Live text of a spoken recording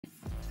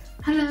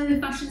Hello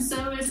fashion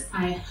sewers,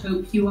 I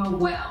hope you are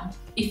well.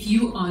 If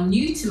you are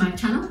new to my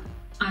channel,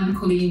 I'm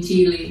Colleen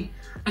G. Lee,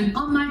 and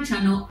on my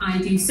channel I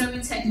do sewing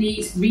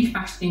techniques,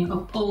 refashioning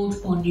of old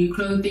or new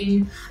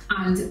clothing,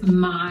 and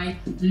my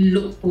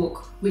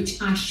lookbook,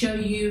 which I show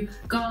you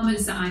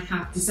garments that I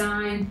have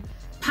designed,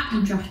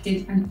 pattern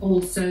drafted and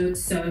also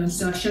sewn.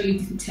 So I show you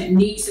different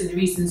techniques and the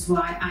reasons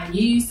why I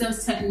use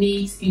those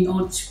techniques in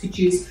order to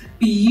produce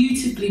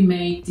beautifully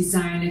made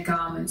designer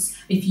garments.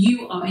 If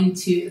you are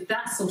into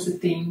that sort of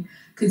thing,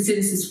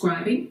 consider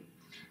subscribing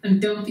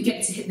and don't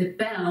forget to hit the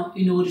bell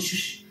in order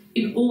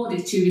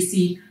to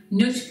receive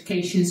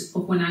notifications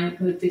of when I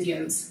upload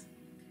videos.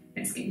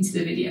 Let's get into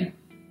the video.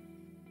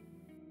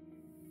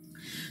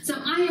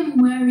 So I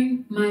am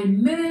wearing my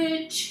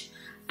merch,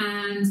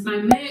 and my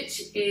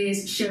merch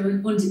is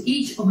shown under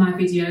each of my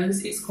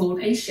videos. It's called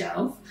a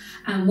shelf,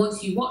 and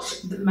once you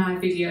watch my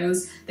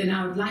videos, then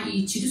I would like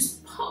you to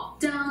just pop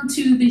down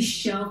to this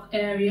shelf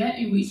area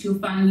in which you'll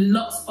find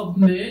lots of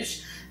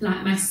merch,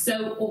 like my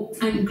Sew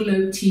Up and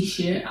Glow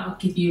t-shirt. I'll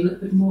give you a little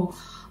bit more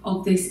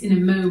of this in a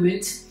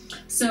moment.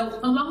 So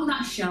along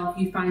that shelf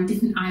you find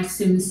different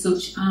items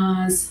such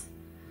as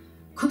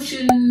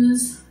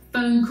cushions,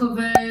 phone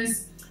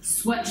covers,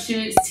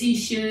 sweatshirts,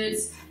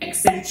 t-shirts,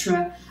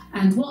 etc.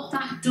 And what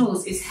that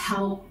does is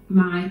help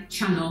my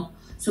channel.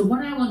 So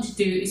what I want to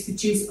do is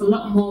produce a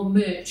lot more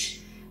merch,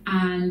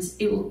 and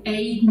it will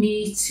aid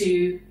me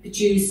to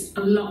produce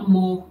a lot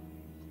more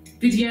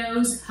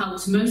videos,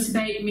 help to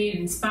motivate me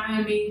and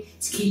inspire me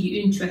to keep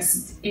you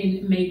interested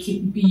in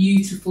making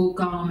beautiful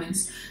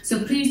garments.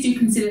 So please do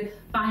consider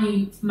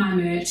buying my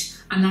merch,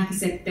 and like I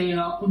said, they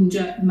are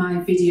under my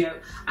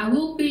video. I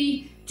will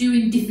be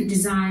doing different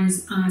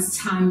designs as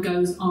time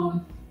goes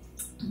on,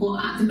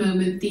 but at the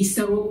moment the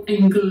Sew Up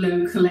and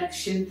Glow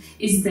collection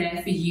is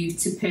there for you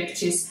to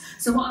purchase.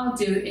 So what I'll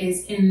do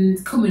is,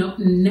 coming up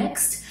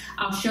next,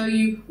 I'll show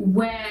you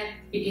where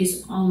it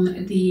is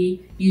on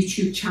the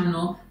YouTube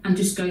channel and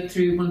just go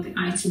through one of the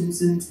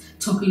items and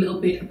talk a little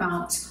bit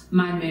about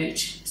my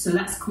merch. So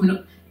that's coming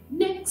up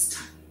next.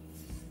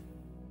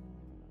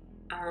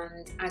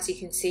 And as you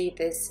can see,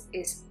 this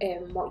is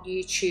what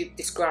YouTube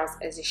describes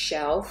as a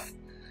shelf.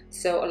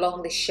 So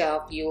along this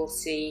shelf you will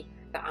see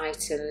the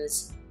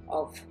items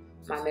of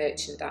my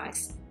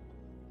merchandise,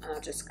 and I'll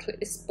just click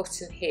this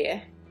button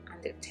here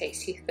and it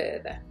takes you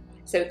further.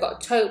 So we've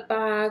got a tote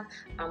bag,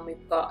 and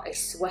we've got a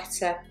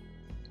sweater,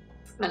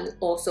 and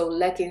also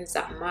leggings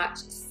that match,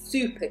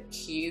 super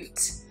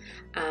cute,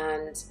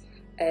 and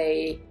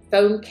a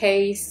phone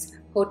case,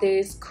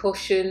 hoodies,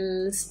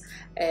 cushions,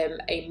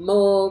 a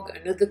mug,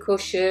 another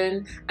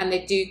cushion, and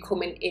they do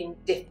come in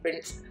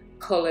different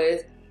colour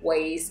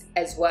ways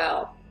as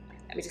well.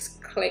 Let me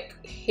just click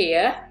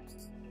here.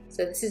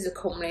 So this is the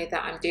company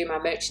that I'm doing my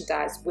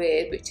merchandise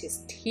with, which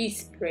is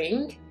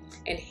Teespring,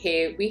 and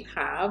here we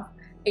have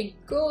a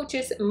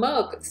gorgeous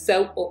mug,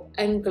 Sew Up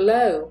and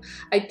Glow.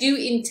 I do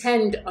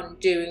intend on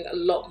doing a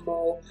lot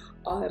more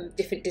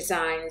different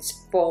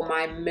designs for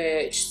my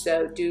merch,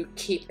 so do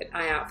keep an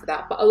eye out for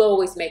that, but I'll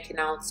always make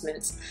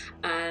announcements,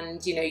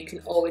 and you know, you can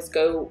always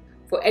go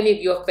for any of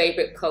your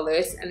favourite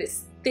colours, and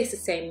the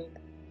same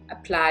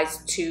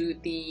applies to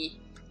the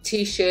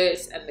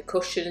t-shirts and the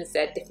cushions.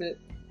 They're different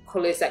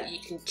colours that you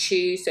can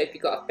choose. So if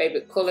you've got a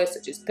favourite colour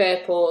such as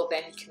purple,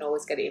 then you can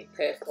always get it in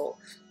purple,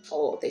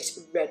 or this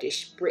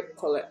reddish brick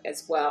colour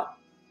as well.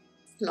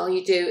 And all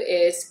you do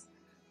is,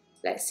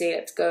 let's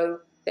go,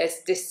 there's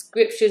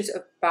descriptions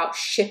about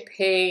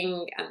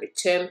shipping and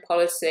return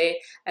policy,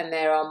 and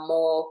there are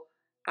more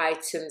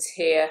items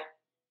here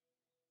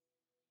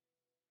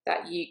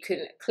that you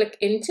can click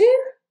into.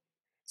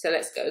 So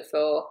let's go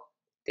for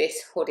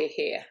this hoodie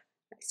here.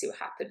 Let's see what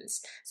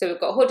happens. So we've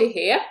got a hoodie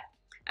here,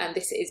 and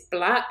this is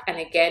black, and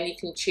again you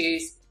can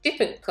choose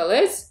different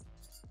colours.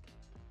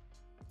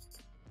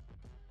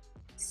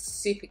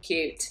 Super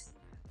cute.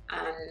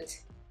 And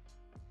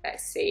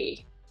let's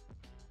see,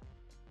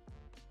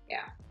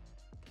 yeah,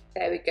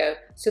 there we go.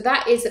 So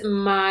that is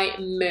my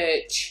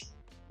merch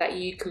that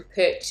you can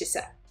purchase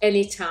at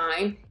any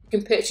time. You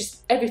can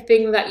purchase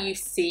everything that you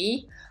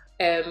see,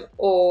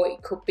 or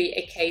it could be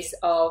a case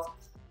of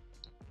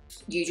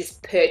you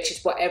just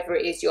purchase whatever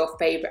it is your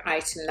favourite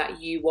item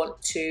that you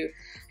want to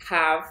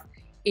have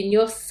in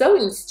your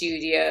sewing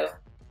studio.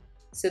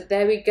 So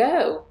there we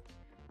go.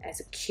 There's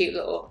a cute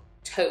little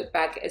tote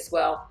bag as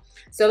well.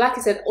 So like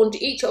I said, under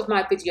each of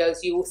my videos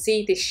you will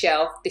see this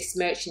shelf, this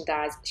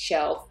merchandise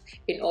shelf,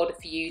 in order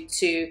for you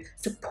to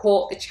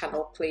support the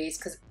channel, please,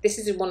 because this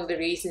is one of the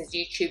reasons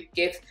YouTube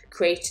give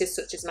creators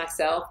such as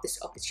myself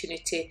this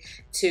opportunity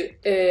to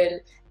earn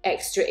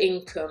extra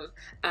income,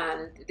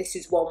 and this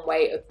is one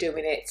way of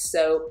doing it.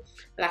 So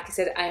like I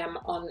said, I am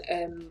on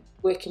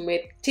working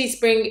with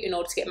Teespring in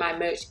order to get my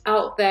merch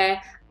out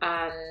there,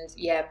 and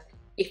yeah,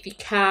 if you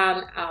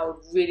can, I would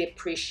really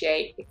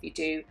appreciate if you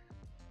do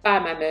buy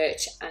my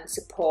merch and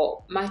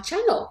support my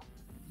channel.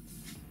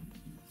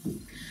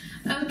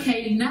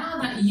 Okay, now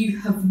that you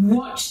have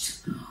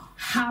watched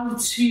how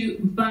to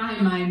buy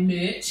my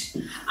merch,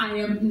 I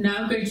am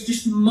now going to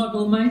just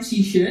model my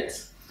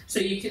t-shirt. so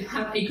you can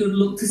have a good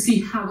look to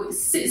see how it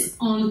sits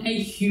on a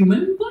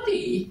human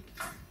body.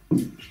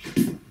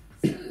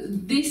 So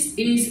this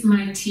is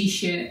my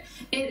t-shirt.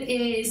 It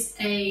is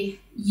a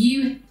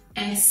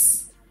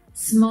US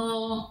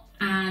small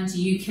and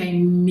UK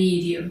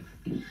medium.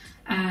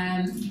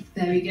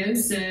 There we go.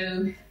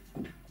 So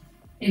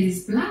it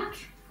is black,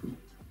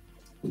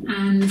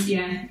 and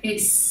yeah,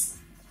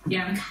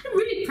 I'm kind of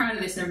really proud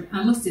of this.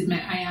 I must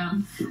admit I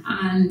am,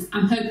 and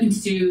I'm hoping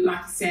to do,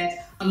 like I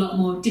said, a lot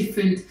more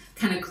different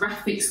kind of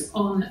graphics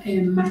on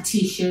my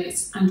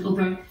t-shirts and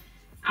other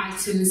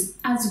items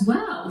as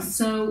well.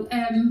 So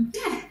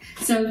yeah,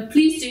 so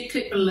please do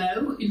click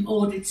below in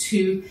order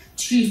to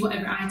choose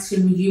whatever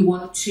item you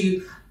want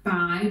to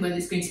buy, whether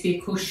it's going to be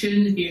a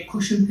cushion, if you're a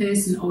cushion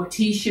person, or a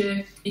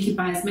t-shirt. You can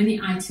buy as many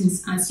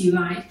items as you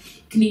like.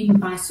 You can even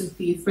buy some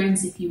for your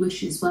friends if you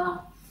wish as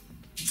well.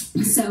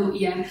 So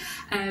yeah,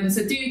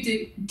 so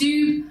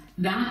do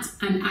that,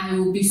 and I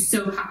will be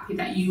so happy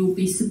that you will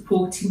be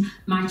supporting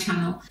my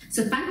channel.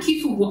 So thank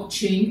you for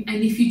watching,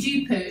 and if you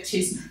do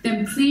purchase,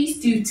 then please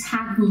do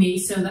tag me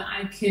so that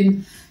I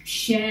can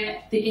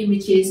share the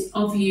images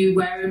of you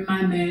wearing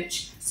my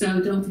merch.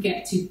 So don't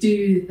forget to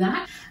do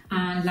that.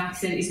 And like I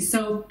said, it's a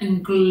Soap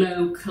and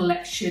Glow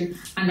collection,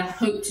 and I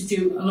hope to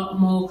do a lot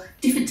more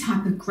different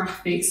type of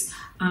graphics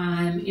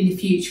in the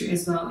future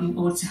as well, in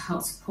order to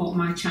help support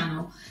my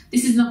channel.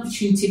 This is an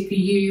opportunity for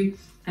you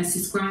as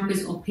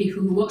subscribers or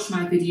people who watch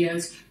my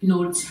videos, in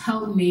order to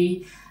help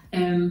me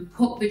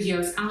put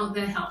videos out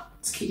there, help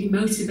to keep me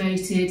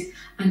motivated,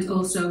 and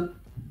also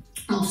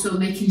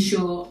making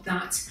sure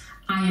that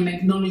I am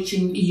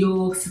acknowledging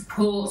your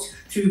support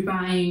through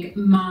buying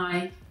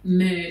my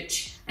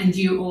merch, and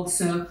you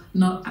also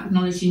not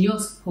acknowledging your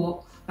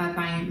support by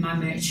buying my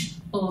merch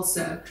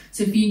also.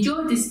 So if you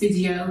enjoyed this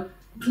video,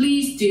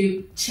 please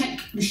do check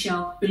the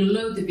shelf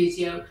below the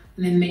video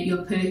and then make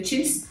your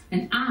purchase,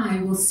 and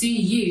I will see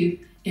you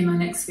in my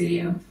next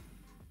video.